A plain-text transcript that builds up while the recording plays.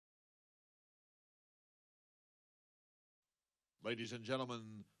Ladies and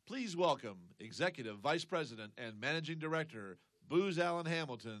gentlemen, please welcome Executive Vice President and Managing Director, Booz Allen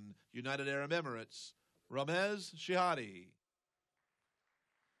Hamilton, United Arab Emirates, Ramez Shehadi.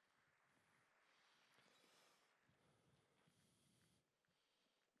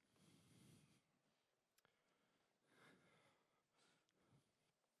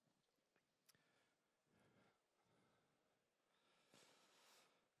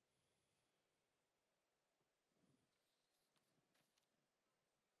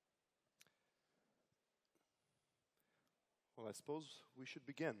 Well, I suppose we should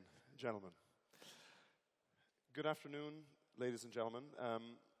begin, gentlemen. Good afternoon, ladies and gentlemen.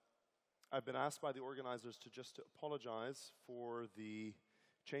 I've been asked by the organizers to apologize for the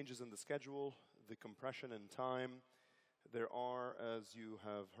changes in the schedule, the compression in time. There are, as you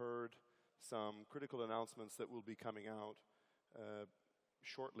have heard, some critical announcements that will be coming out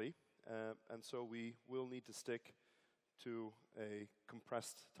shortly, and so we will need to stick to a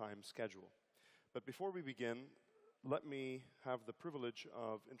compressed time schedule. But before we begin, let me have the privilege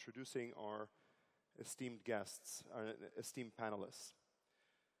of introducing our esteemed guests, our esteemed panelists.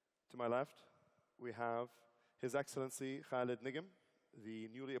 To my left, we have His Excellency Khaled Negm, the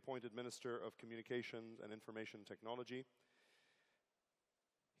newly appointed Minister of Communications and Information Technology.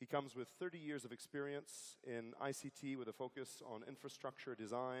 He comes with 30 years of experience in ICT with a focus on infrastructure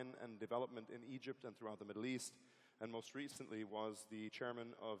design and development in Egypt and throughout the Middle East, and most recently was the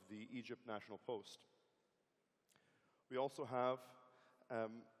chairman of the Egypt National Post. We also have,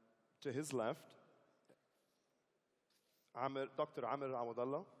 to his left, Dr.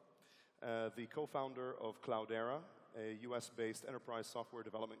 Awadallah, the co-founder of Cloudera, a US-based enterprise software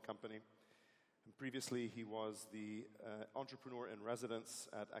development company. And previously, he was the entrepreneur in residence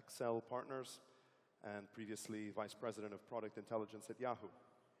at Excel Partners, and previously vice president of product intelligence at Yahoo.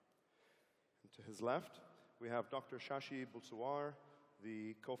 And to his left, we have Dr. Shashi Buluswar,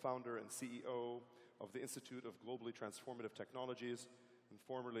 the co-founder and CEO of the Institute of Globally Transformative Technologies, and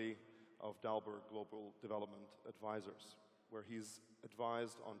formerly of Dalberg Global Development Advisors, where he's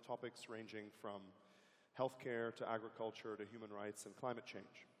advised on topics ranging from healthcare to agriculture to human rights and climate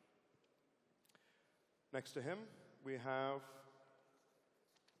change. Next to him, we have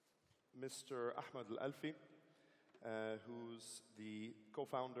Mr. Ahmed Alfi, who's the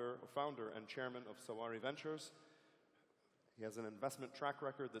founder and chairman of Sawari Ventures. He has an investment track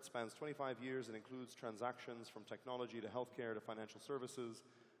record that spans 25 years and includes transactions from technology to healthcare to financial services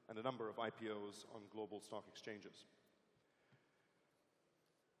and a number of IPOs on global stock exchanges.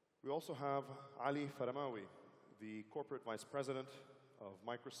 We also have Ali Faramawy, the corporate vice president of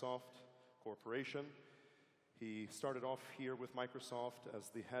Microsoft Corporation. He started off here with Microsoft as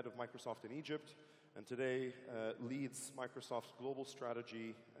the head of Microsoft in Egypt, and today leads Microsoft's global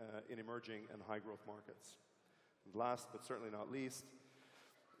strategy in emerging and high-growth markets. And last, but certainly not least,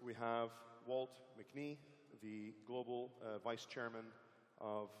 we have Walt Macnee, the global vice chairman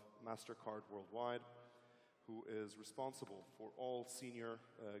of MasterCard worldwide, who is responsible for all senior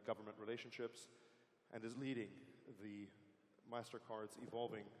government relationships and is leading the MasterCard's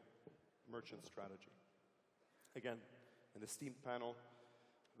evolving merchant strategy. Again, an esteemed panel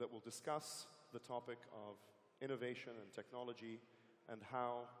that will discuss the topic of innovation and technology and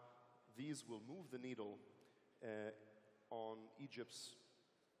how these will move the needle on Egypt's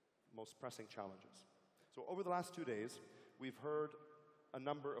most pressing challenges. So over the last 2 days, we've heard a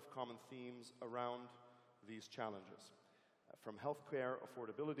number of common themes around these challenges, from healthcare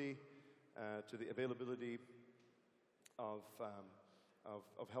affordability to the availability of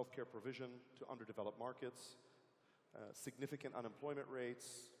healthcare provision to underdeveloped markets, significant unemployment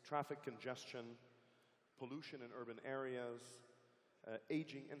rates, traffic congestion, pollution in urban areas,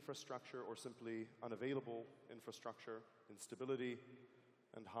 aging infrastructure or simply unavailable infrastructure, instability,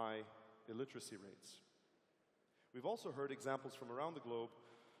 and high illiteracy rates. We've also heard examples from around the globe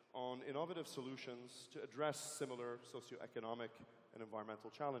on innovative solutions to address similar socioeconomic and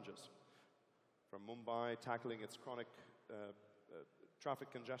environmental challenges. From Mumbai tackling its chronic traffic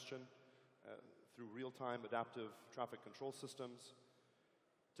congestion through real-time adaptive traffic control systems,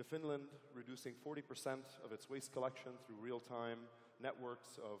 to Finland reducing 40% of its waste collection through real-time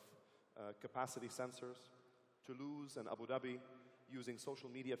networks of capacity sensors, Toulouse and Abu Dhabi using social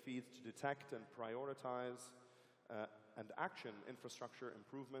media feeds to detect and prioritize and action infrastructure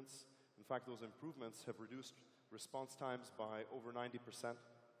improvements. In fact, those improvements have reduced response times by over 90%.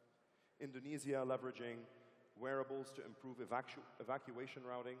 Indonesia leveraging wearables to improve evacuation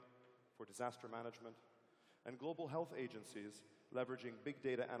routing for disaster management, and global health agencies leveraging big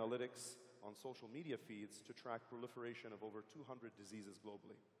data analytics on social media feeds to track proliferation of over 200 diseases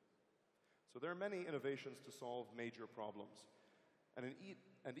globally. So there are many innovations to solve major problems,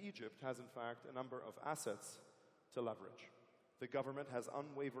 And Egypt has, in fact, a number of assets to leverage. The government has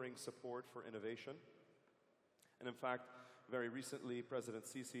unwavering support for innovation. And in fact, very recently, President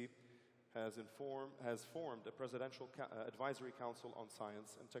Sisi has formed a presidential advisory council on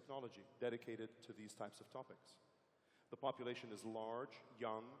science and technology dedicated to these types of topics. The population is large,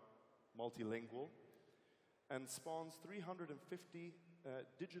 young, multilingual, and spawns 350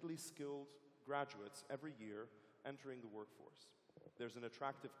 digitally skilled graduates every year entering the workforce. There's an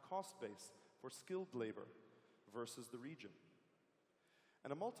attractive cost base for skilled labor versus the region.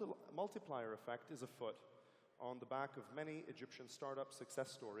 And a multiplier effect is afoot on the back of many Egyptian startup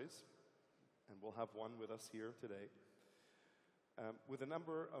success stories, and we'll have one with us here today, with a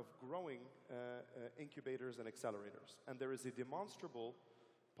number of growing incubators and accelerators. And there is a demonstrable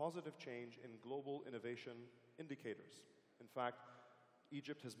positive change in global innovation indicators. In fact,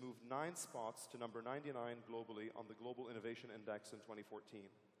 Egypt has moved 9 spots to number 99 globally on the Global Innovation Index in 2014,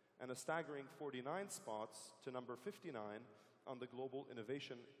 and a staggering 49 spots to number 59 on the Global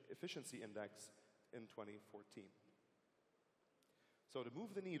Innovation Efficiency Index in 2014. So to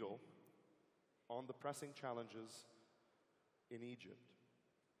move the needle on the pressing challenges in Egypt,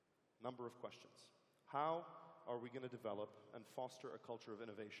 number of questions. How are we going to develop and foster a culture of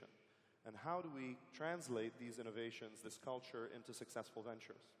innovation? And how do we translate these innovations, this culture, into successful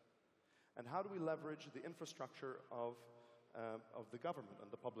ventures? And how do we leverage the infrastructure of the government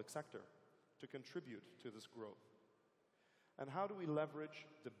and the public sector to contribute to this growth? And how do we leverage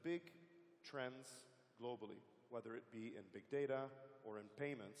the big trends globally, whether it be in big data or in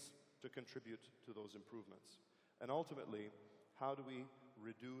payments, to contribute to those improvements? And ultimately, how do we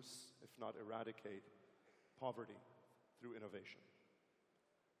reduce, if not eradicate, poverty through innovation?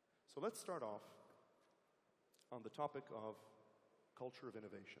 So let's start off on the topic of culture of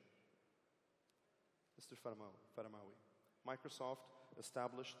innovation. Mr. Faramawy, Microsoft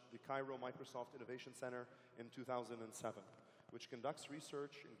established the Cairo Microsoft Innovation Center in 2007, which conducts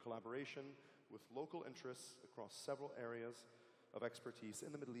research in collaboration with local interests across several areas of expertise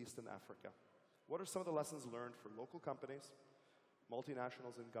in the Middle East and Africa. What are some of the lessons learned for local companies,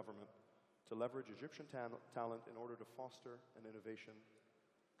 multinationals, and government to leverage Egyptian talent in order to foster an innovation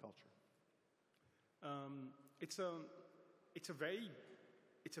culture? It's a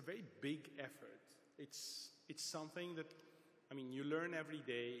very big effort. It's something that, I mean, you learn every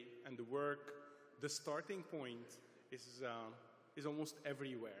day, and the starting point is almost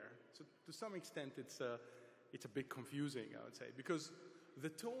everywhere. So to some extent, it's a bit confusing, I would say, because the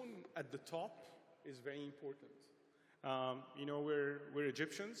tone at the top is very important. You know, we're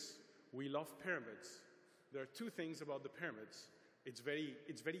Egyptians. We love pyramids. There are 2 things about the pyramids. It's very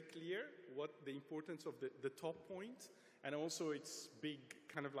clear what the importance of the top point, and also its big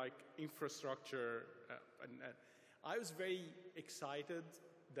kind of like infrastructure. I was very excited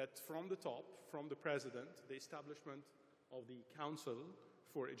that from the top, from the president, the establishment of the Council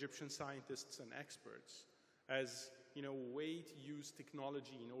for Egyptian Scientists and Experts as, you know, a way to use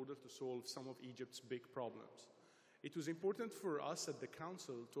technology in order to solve some of Egypt's big problems. It was important for us at the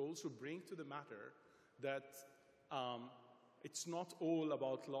Council to also bring to the matter that it's not all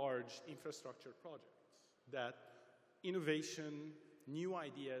about large infrastructure projects, that innovation, new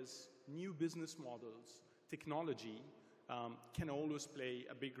ideas, new business models, technology can always play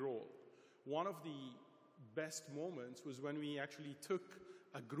a big role. One of the best moments was when we actually took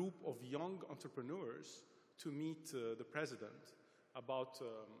a group of young entrepreneurs to meet the president about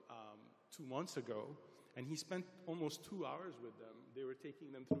 2 months ago, and he spent almost 2 hours with them. They were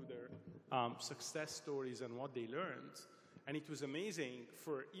taking them through their success stories and what they learned. And it was amazing,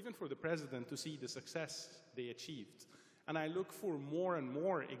 even for the president, to see the success they achieved. And I look for more and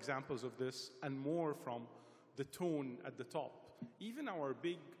more examples of this, and more from the tone at the top. Even our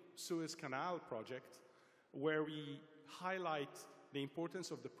big Suez Canal project, where we highlight the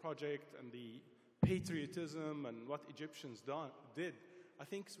importance of the project and the patriotism and what Egyptians did, I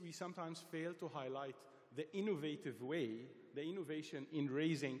think we sometimes fail to highlight the innovative way, the innovation in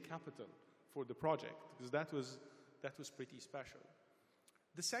raising capital for the project, because that was pretty special.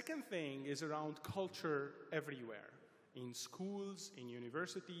 The second thing is around culture everywhere, in schools, in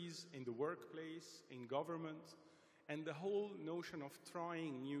universities, in the workplace, in government, and the whole notion of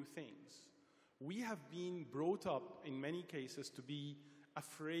trying new things. We have been brought up in many cases to be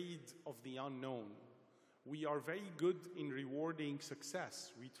afraid of the unknown. We are very good in rewarding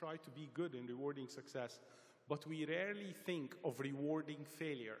success. We try to be good in rewarding success, but we rarely think of rewarding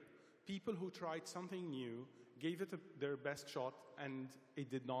failure. People who tried something new, gave it their best shot, and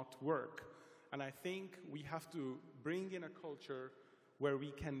it did not work. And I think we have to bring in a culture where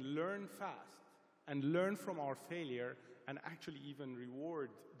we can learn fast and learn from our failure and actually even reward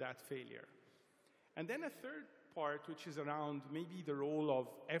that failure. And then a third part, which is around maybe the role of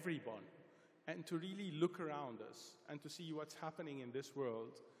everyone, and to really look around us and to see what's happening in this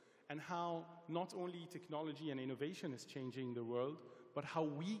world and how not only technology and innovation is changing the world, but how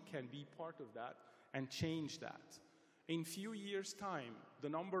we can be part of that and change that. In few years' time, the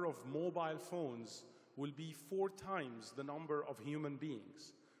number of mobile phones will be 4 times the number of human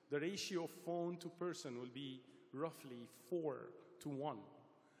beings. The ratio of phone to person will be roughly 4 to 1.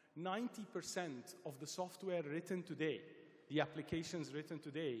 90% of the software written today, the applications written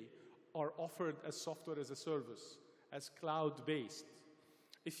today, are offered as software as a service, as cloud-based.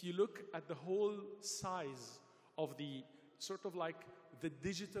 If you look at the whole size of the sort of like the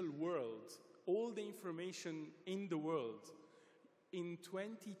digital world, all the information in the world, in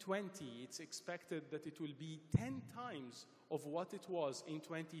 2020, it's expected that it will be 10 times of what it was in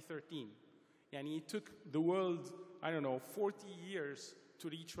 2013. And it took the world, I don't know, 40 years to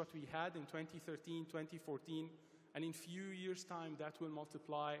reach what we had in 2013, 2014, and in few years' time, that will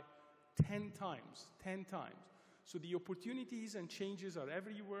multiply 10 times, 10 times. So the opportunities and changes are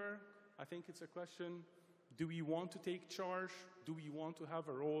everywhere. I think it's a question, do we want to take charge? Do we want to have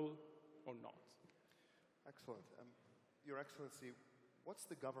a role or not? Excellent. Your Excellency, what's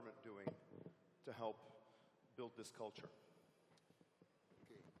the government doing to help build this culture?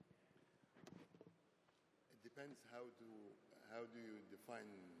 Okay. It depends how do you define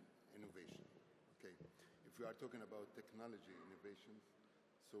innovation. Okay. If we are talking about technology innovations,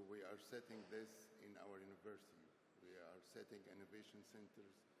 so we are setting this in our university. We are setting innovation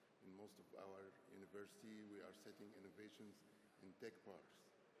centers in most of our university. We are setting innovations in tech parks,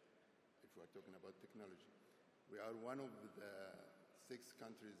 if we are talking about technology. We are one of the 6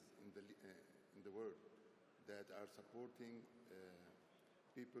 countries in the world that are supporting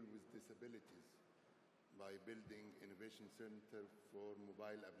people with disabilities by building innovation center for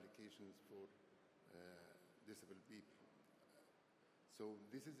mobile applications for disabled people. So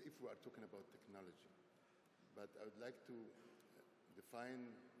this is if we are talking about technology. But I would like to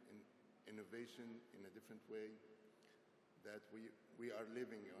define innovation in a different way that we are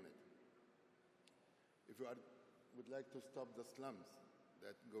living on it. If we would like to stop the slums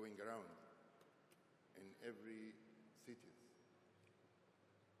that going around in every city,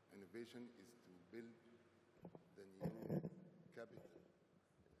 innovation is to build the new capital,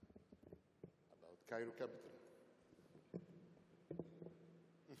 about Cairo capital.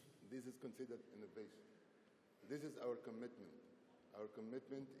 This is considered innovation. This is our commitment. Our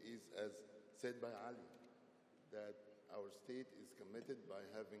commitment is, as said by Ali, that our state is committed by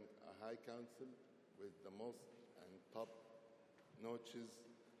having a high council with the most and top notches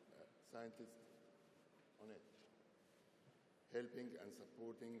scientists on it, helping and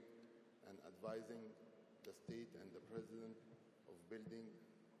supporting and advising the state and the president of building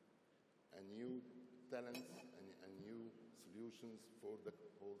a new talents and new solutions for the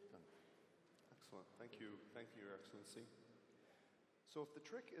whole country. Excellent. Thank you, Your Excellency. So if the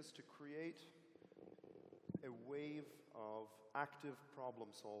trick is to create a wave of active problem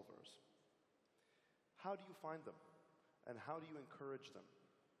solvers, how do you find them? And how do you encourage them?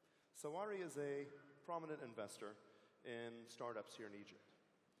 Sawari is a prominent investor in startups here in Egypt,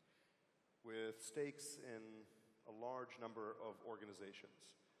 with stakes in a large number of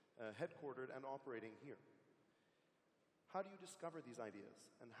organizations, headquartered and operating here. How do you discover these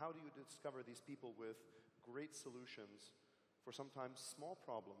ideas? And how do you discover these people with great solutions for sometimes small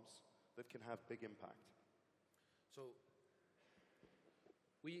problems that can have big impact? So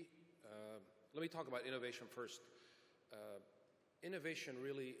let me talk about innovation first. Innovation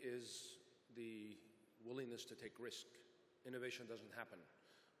really is the willingness to take risk. Innovation doesn't happen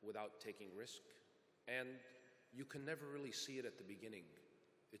without taking risk, and you can never really see it at the beginning.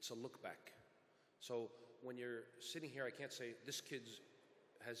 It's a look back. So when you're sitting here, I can't say, this kid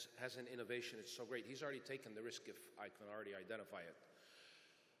has an innovation, it's so great. He's already taken the risk if I can already identify it.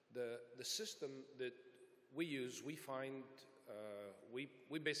 The system that we use, we find,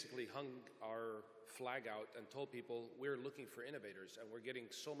 we basically hung our flag out and told people we're looking for innovators, and we're getting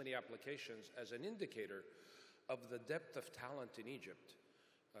so many applications as an indicator of the depth of talent in Egypt.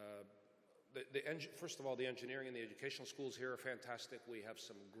 First of all, the engineering and the educational schools here are fantastic. We have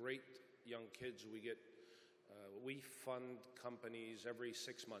some great young kids. We fund companies every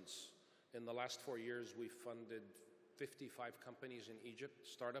 6 months. In the last 4 years, we funded 55 companies in Egypt,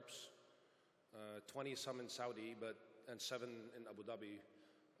 startups, 20 some in Saudi, and 7 in Abu Dhabi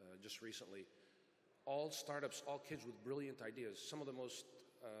just recently. All startups, all kids with brilliant ideas. Some of the most,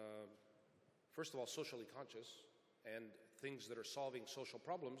 first of all, socially conscious, and things that are solving social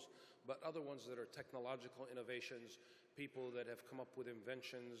problems, but other ones that are technological innovations, people that have come up with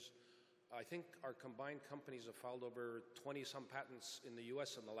inventions. I think our combined companies have filed over 20-some patents in the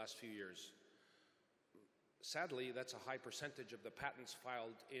US in the last few years. Sadly, that's a high percentage of the patents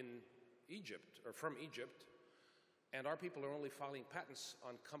filed in Egypt, or from Egypt, and our people are only filing patents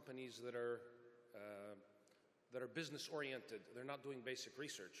on companies that are business-oriented. They're not doing basic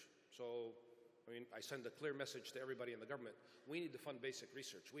research. So, I mean, I send a clear message to everybody in the government. We need to fund basic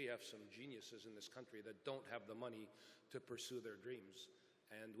research. We have some geniuses in this country that don't have the money to pursue their dreams.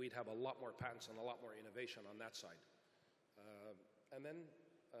 And we'd have a lot more patents and a lot more innovation on that side. And then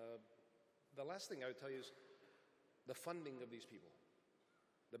the last thing I would tell you is the funding of these people.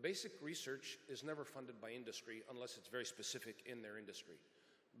 The basic research is never funded by industry unless it's very specific in their industry.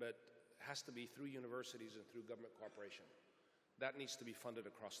 But it has to be through universities and through government cooperation. That needs to be funded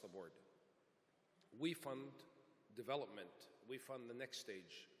across the board. We fund development. We fund the next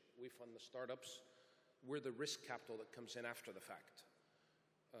stage. We fund the startups. We're the risk capital that comes in after the fact.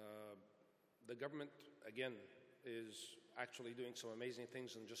 The government, again, is actually doing some amazing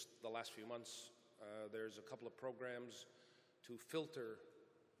things in just the last few months. There's a couple of programs to filter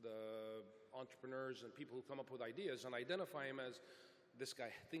the entrepreneurs and people who come up with ideas and identify them as, this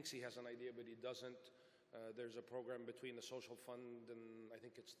guy thinks he has an idea, but he doesn't. There's a program between the Social Fund and I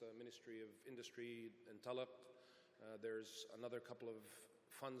think it's the Ministry of Industry and Talaq. There's another couple of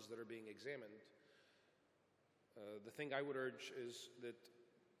funds that are being examined. The thing I would urge is that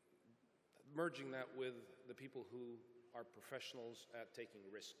merging that with the people who are professionals at taking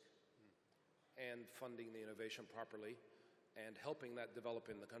risk and funding the innovation properly and helping that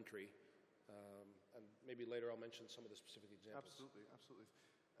develop in the country. And maybe later I'll mention some of the specific examples. Absolutely, absolutely.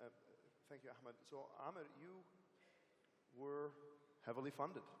 Thank you, Ahmed. So, Ahmed, you were heavily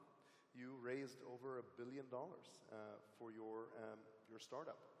funded. You raised over $1 billion for your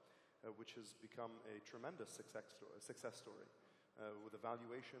startup, which has become a tremendous success story with a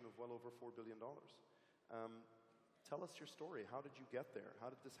valuation of well over $4 billion. Tell us your story. How did you get there? How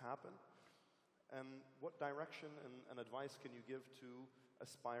did this happen? And what direction and advice can you give to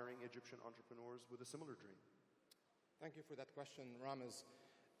aspiring Egyptian entrepreneurs with a similar dream? Thank you for that question, Ramez.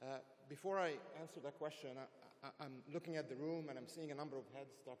 Before I answer that question, I'm looking at the room and I'm seeing a number of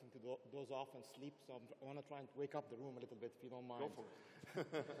heads starting to doze off and sleep, so I want to try and wake up the room a little bit, if you don't mind. Go for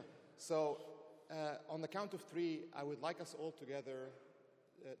it. So, on the count of 3, I would like us all together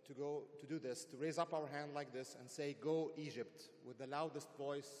to do this, to raise up our hand like this and say, "Go Egypt," with the loudest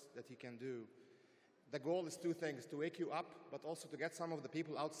voice that you can do. The goal is 2 things, to wake you up, but also to get some of the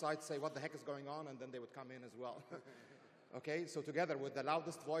people outside say, "What the heck is going on?" and then they would come in as well. Okay, so together with the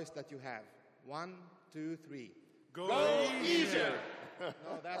loudest voice that you have. 1, 2, 3. Go Egypt!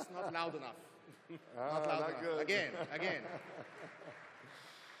 No, that's not loud enough. Not loud enough. Good. Again.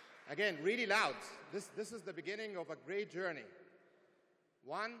 Again, really loud. This is the beginning of a great journey.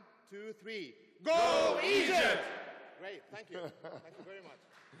 1, 2, 3. Go Egypt! Great, thank you. Thank you very much.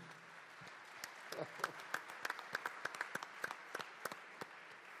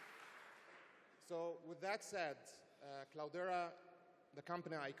 So with that said, Cloudera, the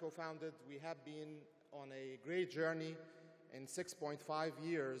company I co-founded, we have been on a great journey in 6.5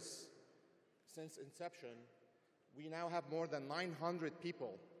 years since inception. We now have more than 900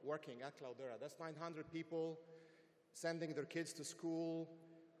 people working at Cloudera. That's 900 people sending their kids to school,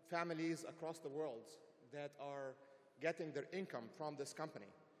 families across the world that are getting their income from this company.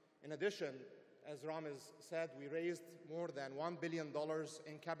 In addition, as Ramez said, we raised more than $1 billion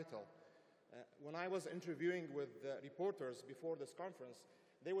in capital. When I was interviewing with reporters before this conference,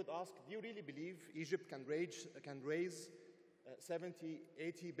 they would ask, "Do you really believe Egypt can raise 70,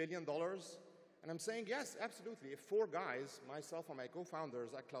 80 billion dollars?" And I'm saying, yes, absolutely. If 4 guys, myself and my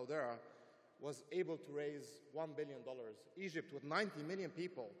co-founders at Cloudera, was able to raise $1 billion, Egypt with 90 million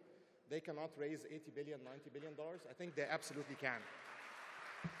people, they cannot raise 80 billion, 90 billion dollars? I think they absolutely can.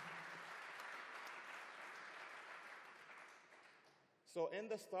 So in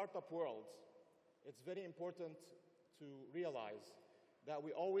the startup world, it's very important to realize that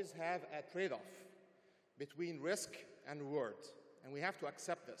we always have a trade-off between risk and reward, and we have to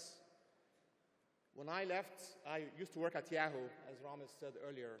accept this. When I left, I used to work at Yahoo, as Ramez said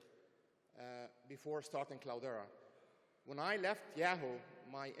earlier, before starting Cloudera. When I left Yahoo,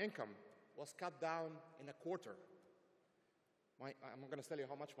 my income was cut down in a quarter. I'm not going to tell you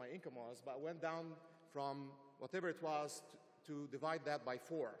how much my income was, but it went down from whatever it was to divide that by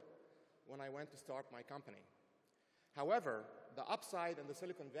 4 when I went to start my company. However, the upside in the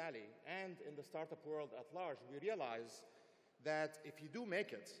Silicon Valley and in the startup world at large, we realize that if you do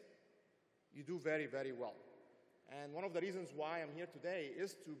make it, you do very, very well. And one of the reasons why I'm here today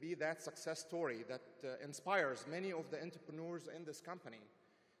is to be that success story that inspires many of the entrepreneurs in this company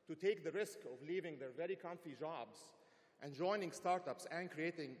to take the risk of leaving their very comfy jobs and joining startups and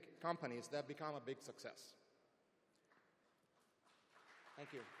creating companies that become a big success.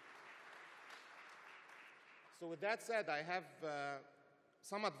 Thank you. So with that said, I have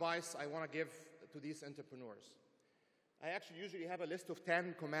some advice I want to give to these entrepreneurs. I actually usually have a list of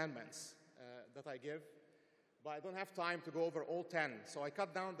 10 commandments that I give, but I don't have time to go over all 10. So I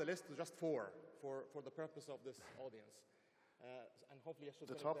cut down the list to just 4 for the purpose of this audience. And hopefully I should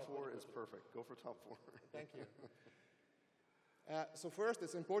The top 4 is perfect. Go for top 4. Thank you. So first,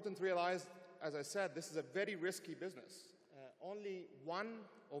 it's important to realize, as I said, this is a very risky business. Only 1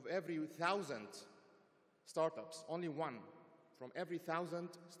 of every 1,000 startups, only 1 from every 1,000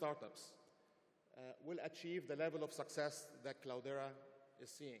 startups will achieve the level of success that Cloudera is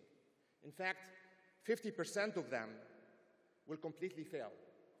seeing. In fact, 50% of them will completely fail.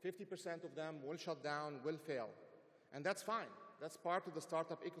 50% of them will shut down, will fail. And that's fine. That's part of the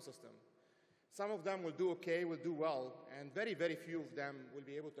startup ecosystem. Some of them will do okay, will do well, and very, very few of them will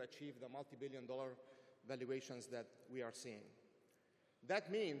be able to achieve the multi-billion-dollar valuations that we are seeing. That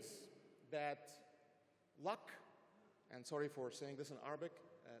means that luck, and sorry for saying this in Arabic,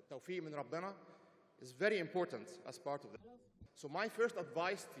 tawfiq min Rabbana, is very important as part of it. So my first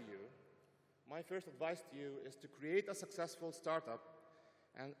advice to you is to create a successful startup.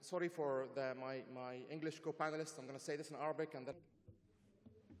 And sorry for my English co-panelists, I'm going to say this in Arabic and then.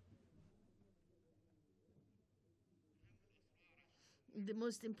 The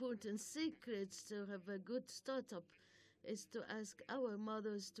most important secrets to have a good startup is to ask our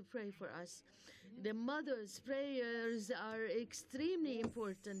mothers to pray for us. The mothers' prayers are extremely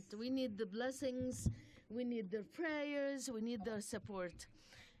important. We need the blessings, we need their prayers, we need their support.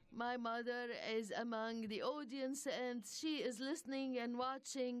 My mother is among the audience and she is listening and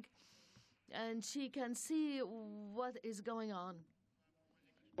watching and she can see what is going on.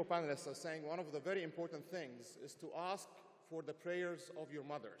 Co-panelists are saying one of the very important things is to ask for the prayers of your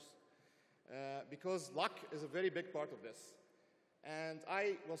mothers, because luck is a very big part of this. And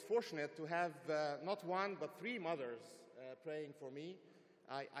I was fortunate to have not 1 but 3 mothers praying for me.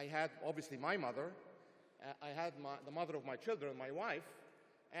 I had obviously my mother, I had the mother of my children, my wife,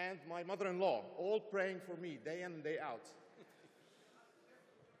 and my mother-in-law, all praying for me day in and day out.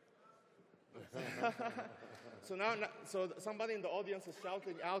 So somebody in the audience is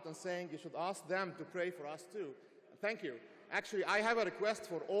shouting out and saying you should ask them to pray for us too. Thank you. Actually, I have a request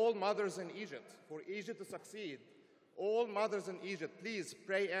for all mothers in Egypt, for Egypt to succeed. All mothers in Egypt, please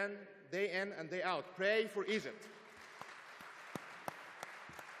pray day in and day out. Pray for Egypt.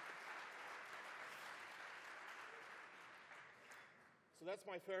 So that's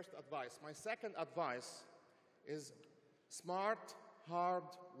my first advice. My second advice is smart, hard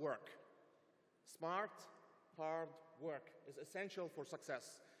work. Smart, hard work is essential for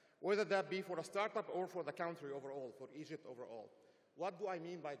success, whether that be for a startup or for the country overall, for Egypt overall. What do I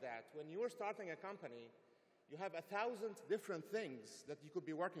mean by that? When you're starting a company, you have 1,000 different things that you could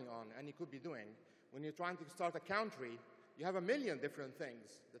be working on and you could be doing. When you're trying to start a country, you have 1,000,000 different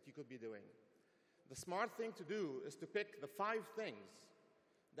things that you could be doing. The smart thing to do is to pick the 5 things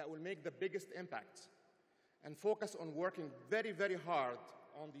that will make the biggest impact and focus on working very, very hard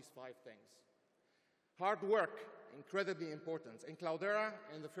on these 5 things. Hard work, incredibly important. In Cloudera,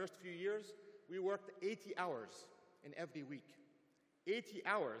 in the first few years, we worked 80 hours in every week. 80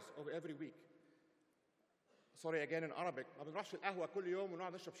 hours of every week. Sorry again in Arabic. ما بنروحش القهوة كل يوم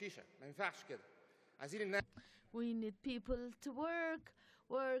ونقعد نشرب شيشة. ما ينفعش كده. عايزين الناس. We need people to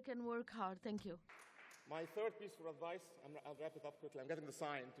work and work hard. Thank you. My third piece of advice, I'll wrap it up quickly. I'm getting the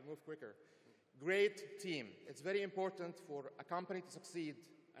sign to move quicker. Great team. It's very important for a company to succeed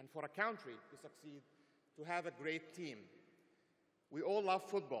and for a country to succeed to have a great team. We all love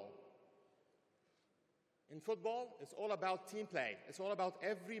football. In football, it's all about team play. It's all about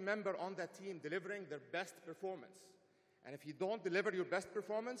every member on that team delivering their best performance. And if you don't deliver your best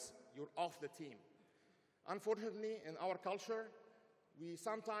performance, you're off the team. Unfortunately, in our culture, we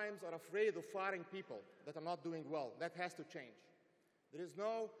sometimes are afraid of firing people that are not doing well. That has to change. There is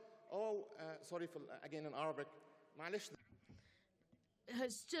no, sorry for, again in Arabic, معلش.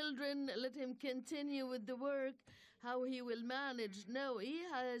 His children, let him continue with the work, how he will manage. No, he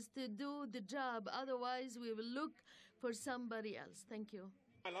has to do the job. Otherwise, we will look for somebody else. Thank you.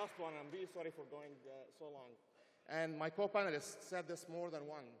 My last one, I'm really sorry for going so long. And my co-panelists said this more than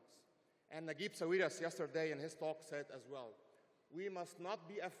once. And Negm yesterday in his talk said as well. We must not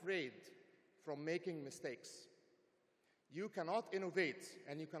be afraid from making mistakes. You cannot innovate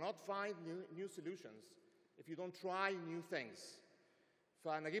and you cannot find new solutions if you don't try new things.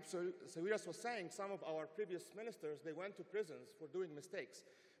 Negm Sawiris was saying some of our previous ministers, they went to prisons for doing mistakes.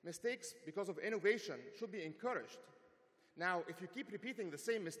 Mistakes, because of innovation, should be encouraged. Now, if you keep repeating the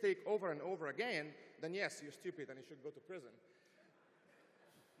same mistake over and over again, then yes, you're stupid and you should go to prison.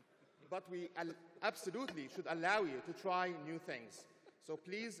 But we absolutely should allow you to try new things. So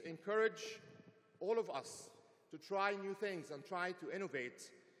please encourage all of us to try new things and try to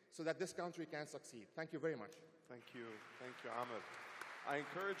innovate so that this country can succeed. Thank you very much. Thank you, Ahmed. I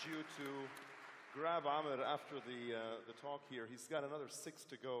encourage you to grab Ahmed after the talk here. He's got another 6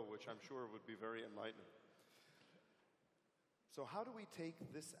 to go, which I'm sure would be very enlightening. So how do we take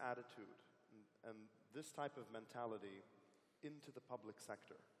this attitude and this type of mentality into the public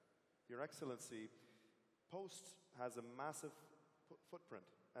sector? Your Excellency, Post has a massive footprint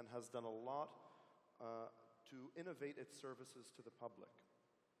and has done a lot to innovate its services to the public.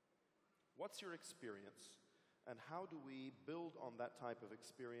 What's your experience, and how do we build on that type of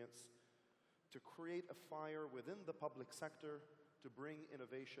experience to create a fire within the public sector to bring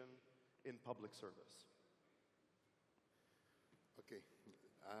innovation in public service? Okay.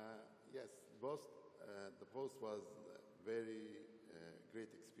 Yes, the Post was a very great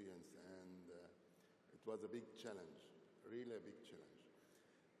experience, and it was a big challenge, really a big challenge.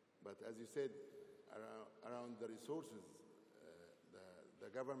 But as you said, around the resources, the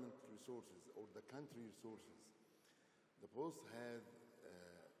government resources or the country resources, the Post has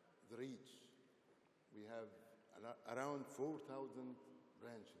the reach. We have around 4,000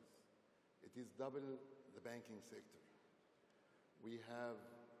 branches. It is double the banking sector. We have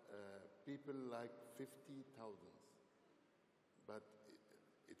people like 50,000, but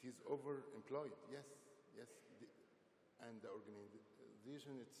it is overemployed. Yes. And the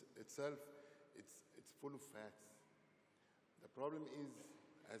organization itself, it's full of fats. The problem is,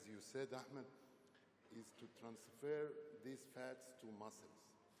 as you said, Ahmed, is to transfer these fats to muscles,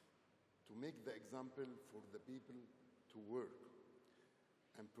 to make the example for the people to work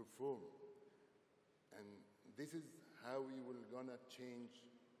and perform. And this is how we will gonna change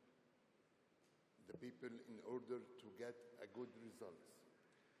the people in order to get a good results.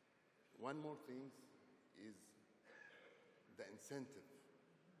 One more thing is the incentive.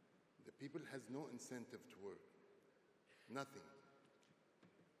 The people has no incentive to work, nothing.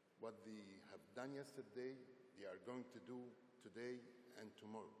 What they have done yesterday, they are going to do today and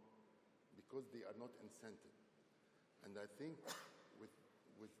tomorrow, because they are not incented. And I think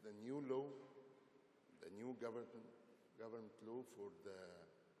with the new law, the new government law for the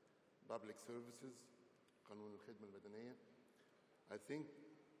public services, قانون الخدمة المدنية, I think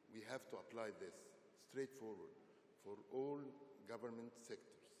we have to apply this straightforward for all government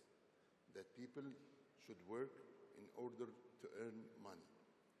sectors, that people should work in order to earn money.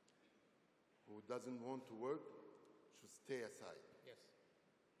 Who doesn't want to work should stay aside. Yes.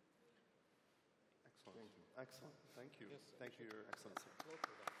 Excellent. Thank you. Excellent. Thank you. Yes, Thank you, Your Excellency.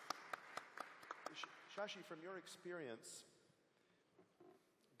 Shashi, from your experience,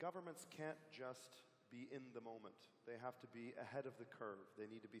 governments can't just be in the moment. They have to be ahead of the curve. They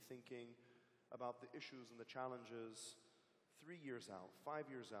need to be thinking about the issues and the challenges 3 years out, 5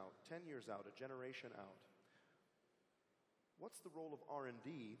 years out, 10 years out, a generation out. What's the role of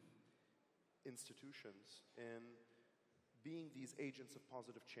R&D institutions in being these agents of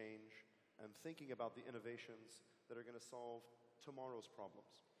positive change and thinking about the innovations that are going to solve tomorrow's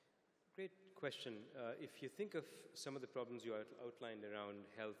problems? Great question. If you think of some of the problems you outlined around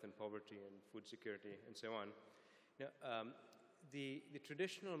health and poverty and food security and so on, the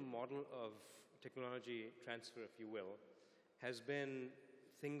traditional model of technology transfer, if you will, has been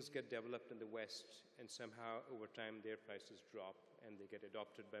things get developed in the West and somehow over time their prices drop and they get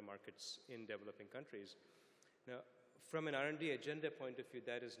adopted by markets in developing countries. Now, from an R&D agenda point of view,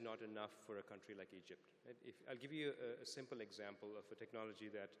 that is not enough for a country like Egypt. I'll give you a simple example of a technology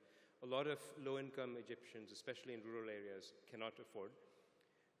that a lot of low-income Egyptians, especially in rural areas, cannot afford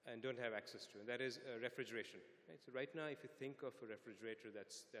and don't have access to, and that is refrigeration. Right? So right now, if you think of a refrigerator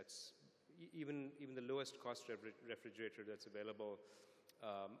that's even the lowest cost refrigerator that's available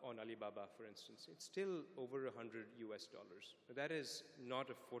on Alibaba, for instance, it's still over $100 US. That is not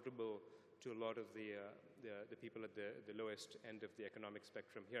affordable to a lot of the people at the lowest end of the economic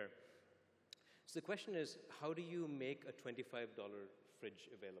spectrum here. So the question is, how do you make a $25 fridge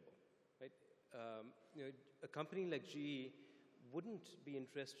available? Right? A company like GE wouldn't be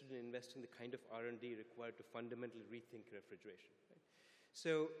interested in investing the kind of R&D required to fundamentally rethink refrigeration. Right?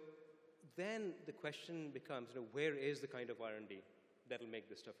 So then the question becomes, where is the kind of R&D that'll make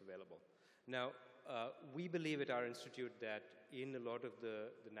this stuff available? Now, we believe at our institute that in a lot of the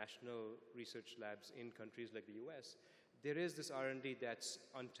national research labs in countries like the US, there is this R&D that's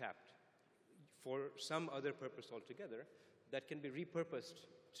untapped for some other purpose altogether that can be repurposed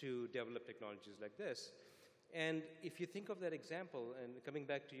to develop technologies like this. And if you think of that example, and coming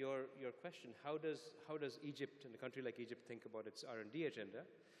back to your question, how does Egypt, and a country like Egypt, think about its R&D agenda?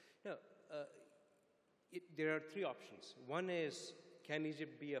 Now, there are three options. One is, can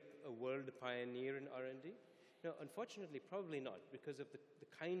Egypt be a world pioneer in R&D? No, unfortunately, probably not, because of the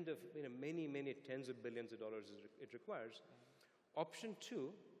kind of many, many tens of billions of dollars it requires. Option two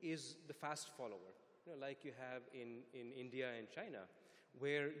is the fast follower, like you have in India and China,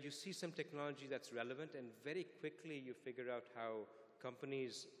 where you see some technology that's relevant, and very quickly you figure out how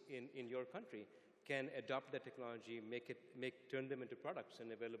companies in your country can adopt that technology, turn them into products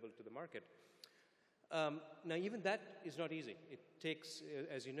and available to the market. Now, even that is not easy. It takes,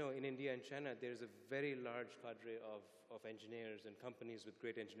 as you know, in India and China, there's a very large cadre of engineers and companies with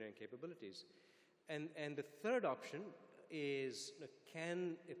great engineering capabilities. And the third option is,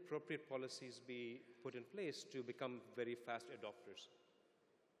 can appropriate policies be put in place to become very fast adopters?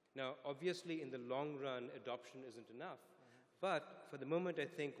 Now, obviously, in the long run, adoption isn't enough. But for the moment, I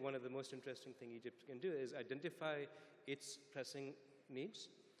think one of the most interesting things Egypt can do is identify its pressing needs,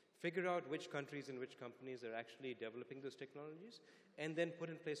 figure out which countries and which companies are actually developing those technologies, and then put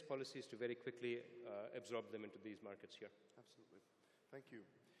in place policies to very quickly absorb them into these markets here. Absolutely. Thank you.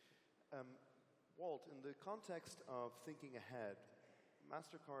 Walt, in the context of thinking ahead,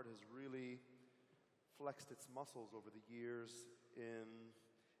 MasterCard has really flexed its muscles over the years in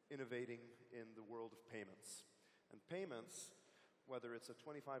innovating in the world of payments. And payments, whether it's a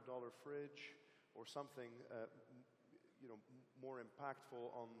 $25 fridge or something more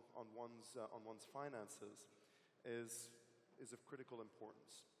impactful on one's finances, is of critical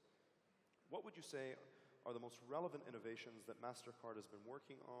importance. What would you say are the most relevant innovations that MasterCard has been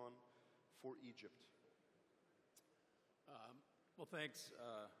working on for Egypt? Well, thanks,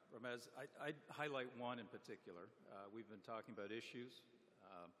 Ramez. I'd highlight one in particular. We've been talking about issues.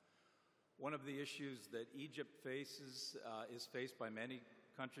 One of the issues that Egypt faces is faced by many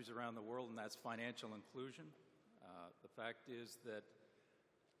countries around the world, and that's financial inclusion. The fact is that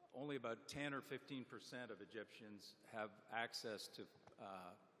only about 10 or 15% of Egyptians have access to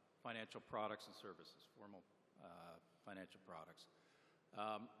financial products and services, formal financial products,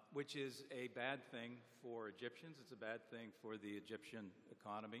 which is a bad thing for Egyptians. It's a bad thing for the Egyptian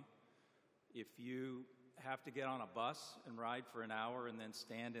economy. If you have to get on a bus and ride for an hour and then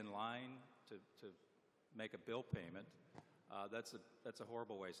stand in line to make a bill payment, that's a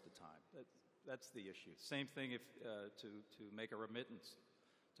horrible waste of time. That's the issue. Same thing if to make a remittance,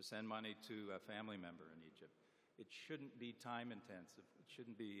 to send money to a family member in Egypt. It shouldn't be time intensive. It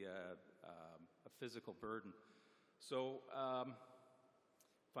shouldn't be a physical burden. So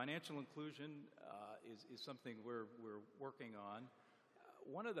financial inclusion is something we're working on.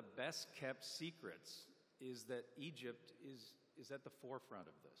 One of the best kept secrets is that Egypt is at the forefront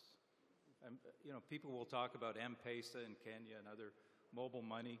of this. People will talk about M-Pesa in Kenya and other mobile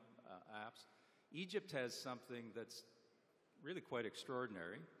money apps. Egypt has something that's really quite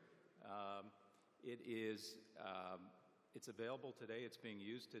extraordinary. It's available today. It's being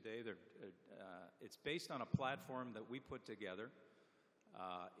used today. It's based on a platform that we put together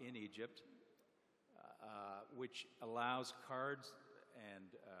in Egypt, which allows cards and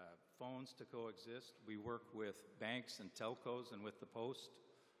phones to coexist. We work with banks and telcos and with the post.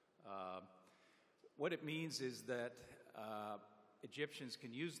 What it means is that Egyptians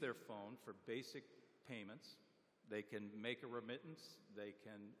can use their phone for basic payments. They can make a remittance. They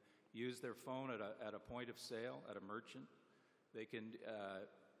can use their phone at a point of sale, at a merchant. They can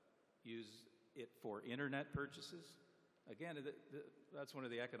use it for internet purchases. Again, that's one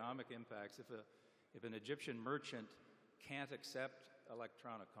of the economic impacts. If an Egyptian merchant can't accept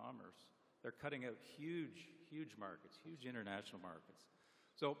electronic commerce, they're cutting out huge markets, huge international markets.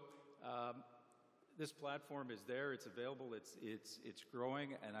 So this platform is there. It's available. It's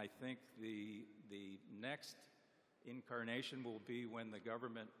growing, and I think the next incarnation will be when the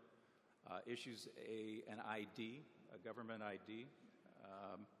government issues an ID, a government ID.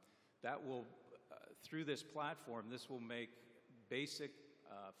 That will, through this platform, this will make basic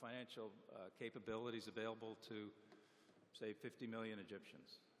financial capabilities available to, say, 50 million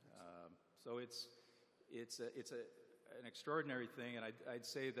Egyptians. So it's an extraordinary thing, and I'd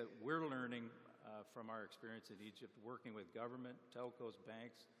say that we're learning from our experience in Egypt, working with government, telcos,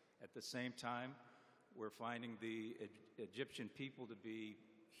 banks. At the same time, we're finding the Egyptian people to be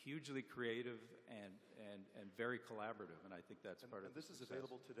hugely creative and very collaborative, and I think that's part of this is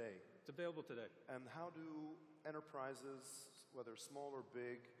available today. It's available today. And how do enterprises whether small or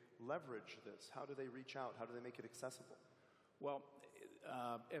big, leverage this? How do they reach out? How do they make it accessible? Well,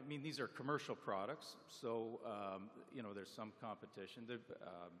 I mean, these are commercial products, so you know, there's some competition.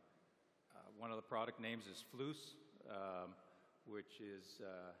 One of the product names is Flus, which is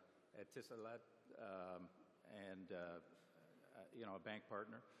Etisalat, and you know, a bank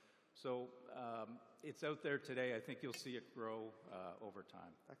partner. So it's out there today. I think you'll see it grow over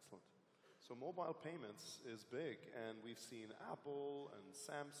time. Excellent. So mobile payments is big, and we've seen Apple and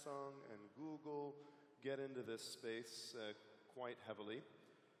Samsung and Google get into this space quite heavily.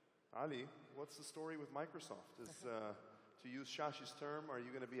 Ali, what's the story with Microsoft? To use Shashi's term, are you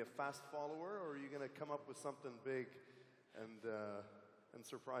going to be a fast follower, or are you going to come up with something big and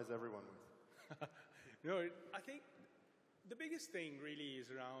surprise everyone with? No, I think the biggest thing really is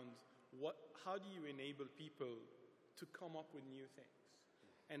around how do you enable people to come up with new things?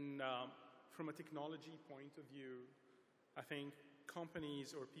 And from a technology point of view, I think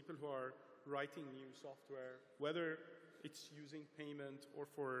companies or people who are writing new software, whether it's using payment or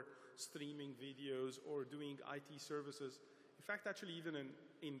for streaming videos or doing IT services. In fact, actually, even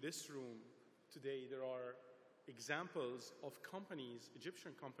in this room today, there are examples of companies,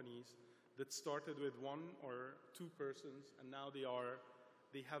 Egyptian companies, that started with one or two persons, and now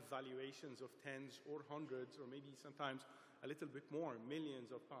they have valuations of tens or hundreds, or maybe sometimes a little bit more,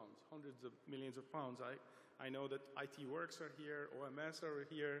 millions of pounds, hundreds of millions of pounds. I know that IT Works are here, OMS are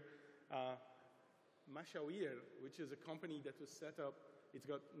here. Mashawir, which is a company that was set up, it's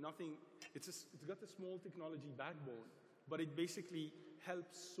got nothing, it's got a small technology backbone, but it basically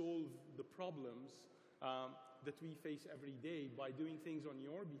helps solve the problems that we face every day by doing things on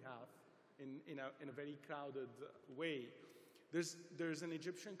your behalf in a very crowded way. There's an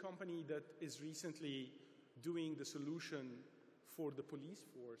Egyptian company that is recently doing the solution for the police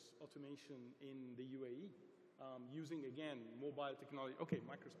force automation in the UAE. Using, again, mobile technology. Okay,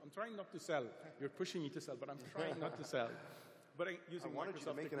 Microsoft. I'm trying not to sell. You're pushing me to sell, but I'm trying not to sell. But using I wanted Microsoft you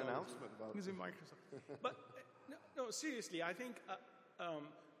to make technology. an announcement about using Microsoft. But no, seriously, I think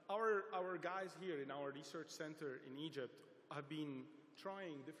our guys here in our research center in Egypt have been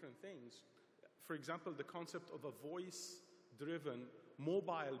trying different things. For example, the concept of a voice-driven,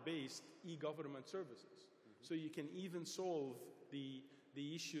 mobile-based e-government services. So you can even solve the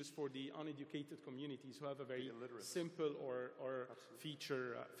issues for the uneducated communities who have a very simple or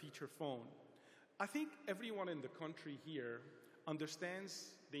feature phone. I think everyone in the country here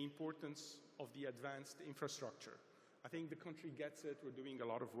understands the importance of the advanced infrastructure. I think the country gets it. We're doing a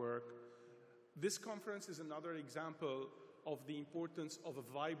lot of work. This conference is another example of the importance of a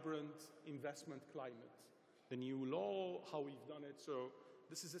vibrant investment climate. The new law, how we've done it. So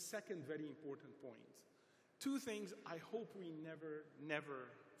this is a second very important point. Two things I hope we never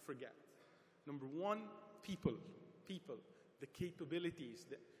forget. Number one, people, the capabilities,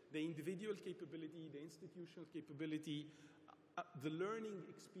 the individual capability, the institutional capability, the learning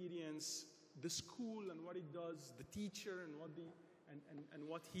experience, the school and what it does, the teacher and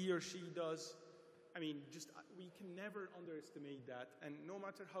what he or she does. I mean, we can never underestimate that. And no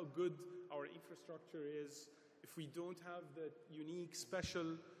matter how good our infrastructure is, if we don't have that unique,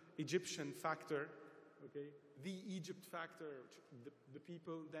 special Egyptian factor, okay, the Egypt factor, the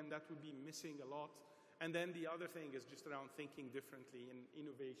people, then that would be missing a lot. And then the other thing is just around thinking differently and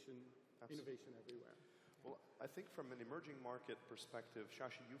innovation everywhere. Well, I think from an emerging market perspective,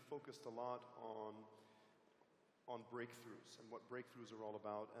 Shashi, you focused a lot on breakthroughs and what breakthroughs are all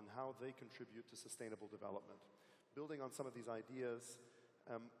about and how they contribute to sustainable development. Building on some of these ideas,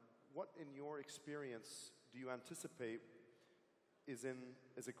 what in your experience do you anticipate is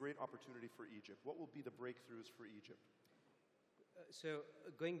a great opportunity for Egypt? What will be the breakthroughs for Egypt? So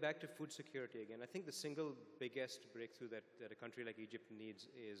going back to food security again, I think the single biggest breakthrough that a country like Egypt needs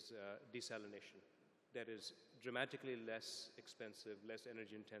is desalination. That is dramatically less expensive, less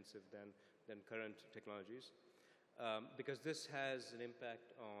energy intensive than current technologies. Because this has an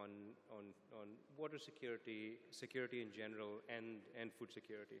impact on water security in general, and food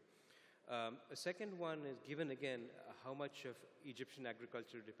security. A second one is, given again how much of Egyptian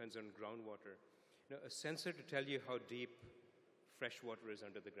agriculture depends on groundwater. You know, a sensor to tell you how deep fresh water is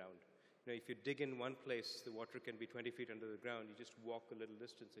under the ground. You know, if you dig in one place, the water can be 20 feet under the ground. You just walk a little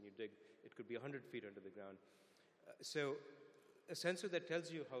distance and you dig. It could be 100 feet under the ground. So a sensor that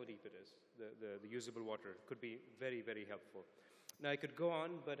tells you how deep it is, the usable water, could be very, very helpful. Now, I could go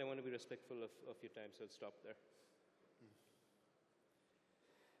on, but I want to be respectful of your time, so I'll stop there.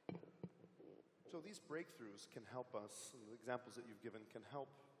 So these breakthroughs can help us, and the examples that you've given can help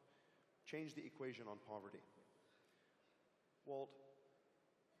change the equation on poverty. Walt,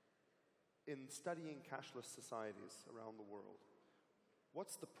 in studying cashless societies around the world,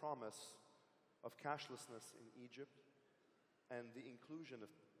 what's the promise of cashlessness in Egypt and the inclusion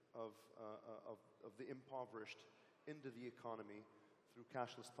of the impoverished into the economy through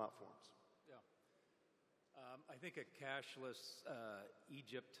cashless platforms? Yeah. I think a cashless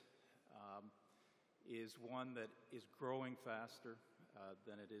Egypt is one that is growing faster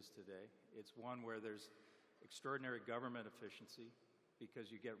than it is today. It's one where there's extraordinary government efficiency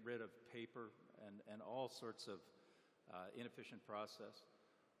because you get rid of paper and all sorts of inefficient process,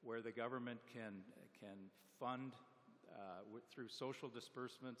 where the government can fund through social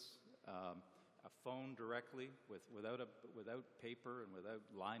disbursements a phone directly without paper and without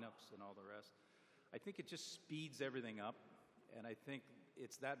lineups and all the rest. I think it just speeds everything up, and I think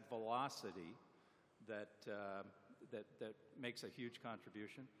it's that velocity that makes a huge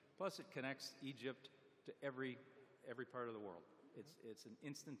contribution. Plus, it connects Egypt to every part of the world. It's an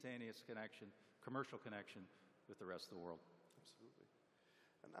instantaneous connection, commercial connection with the rest of the world. Absolutely.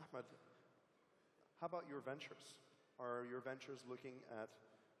 And Ahmed, how about your ventures? Are your ventures looking at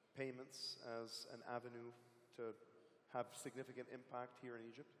payments as an avenue to have significant impact here in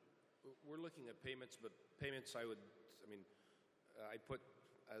Egypt? We're looking at payments, but payments I put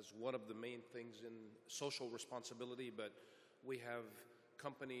as one of the main things in social responsibility, but we have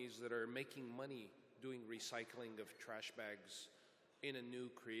companies that are making money doing recycling of trash bags in a new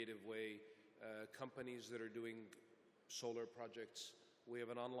creative way, companies that are doing solar projects. We have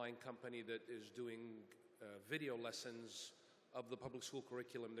an online company that is doing video lessons of the public school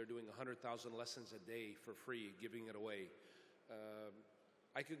curriculum. They're doing 100,000 lessons a day for free, giving it away.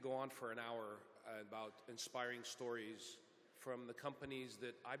 I could go on for an hour about inspiring stories from the companies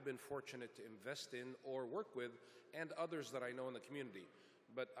that I've been fortunate to invest in or work with, and others that I know in the community.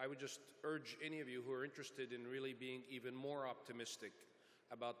 But I would just urge any of you who are interested in really being even more optimistic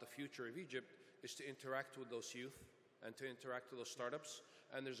about the future of Egypt is to interact with those youth and to interact with those startups.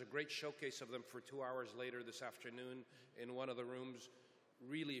 And there's a great showcase of them for 2 hours later this afternoon in one of the rooms.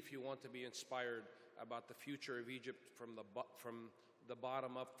 Really, if you want to be inspired about the future of Egypt from the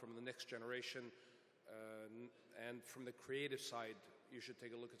bottom up, from the next generation, and from the creative side, you should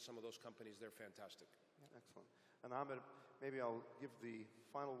take a look at some of those companies. They're fantastic. Excellent. And Ahmed, maybe I'll give the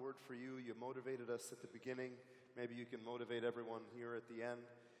final word for you. You motivated us at the beginning. Maybe you can motivate everyone here at the end.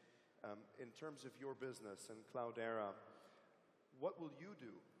 In terms of your business and Cloudera, what will you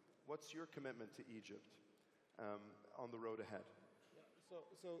do? What's your commitment to Egypt on the road ahead? Yeah,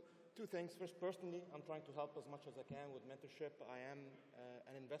 so two things. First, personally, I'm trying to help as much as I can with mentorship. I am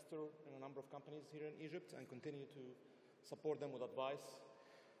an investor in a number of companies here in Egypt and continue to support them with advice.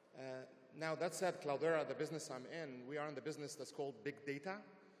 Now, that said, Cloudera, the business I'm in, we are in the business that's called big data.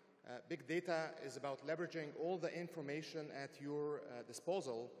 Big data is about leveraging all the information at your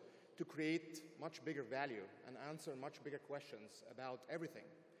disposal to create much bigger value and answer much bigger questions about everything.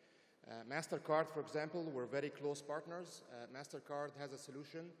 MasterCard, for example, we're very close partners. MasterCard has a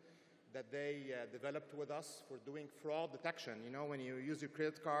solution that they developed with us for doing fraud detection. You know, when you use your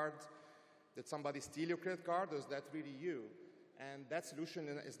credit card, did somebody steal your credit card, or is that really you? And that solution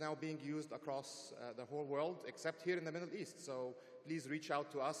is now being used across the whole world, except here in the Middle East. So please reach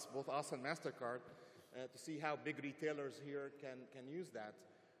out to us, both us and MasterCard, to see how big retailers here can use that.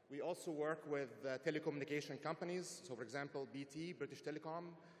 We also work with telecommunication companies. So, for example, BT, British Telecom,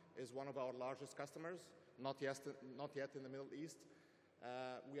 is one of our largest customers, not yet in the Middle East.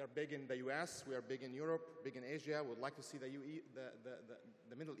 We are big in the US, we are big in Europe, big in Asia. We'd like to see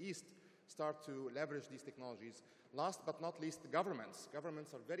the Middle East start to leverage these technologies. Last but not least, governments.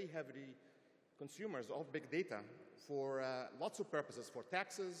 Governments are very heavy consumers of big data for lots of purposes, for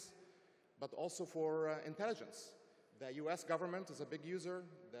taxes, but also for intelligence. The US government is a big user,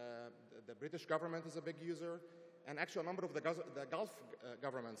 the British government is a big user, and actually a number of the Gulf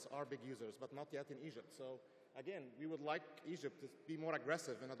governments are big users, but not yet in Egypt. So again, we would like Egypt to be more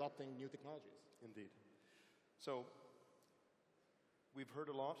aggressive in adopting new technologies. Indeed. So we've heard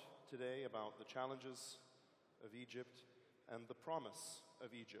a lot today about the challenges of Egypt and the promise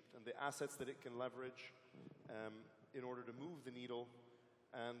of Egypt and the assets that it can leverage in order to move the needle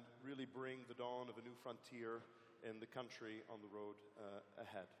and really bring the dawn of a new frontier in the country on the road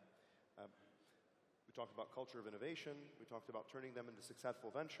ahead. We talked about culture of innovation. We talked about turning them into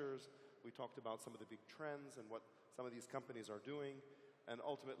successful ventures. We talked about some of the big trends and what some of these companies are doing, and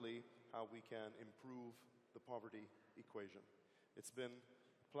ultimately how we can improve the poverty equation. It's been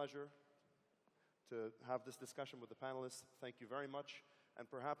a pleasure to have this discussion with the panelists. Thank you very much. And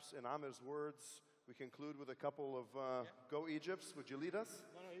perhaps in Ahmed's words, we conclude with a couple of Go Egypts. Would you lead us?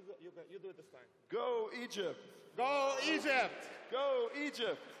 No, you do it this time. Go Egypt! Go Egypt! Go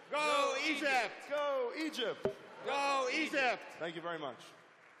Egypt! Go Egypt! Go Egypt! Go Egypt! Thank you very much.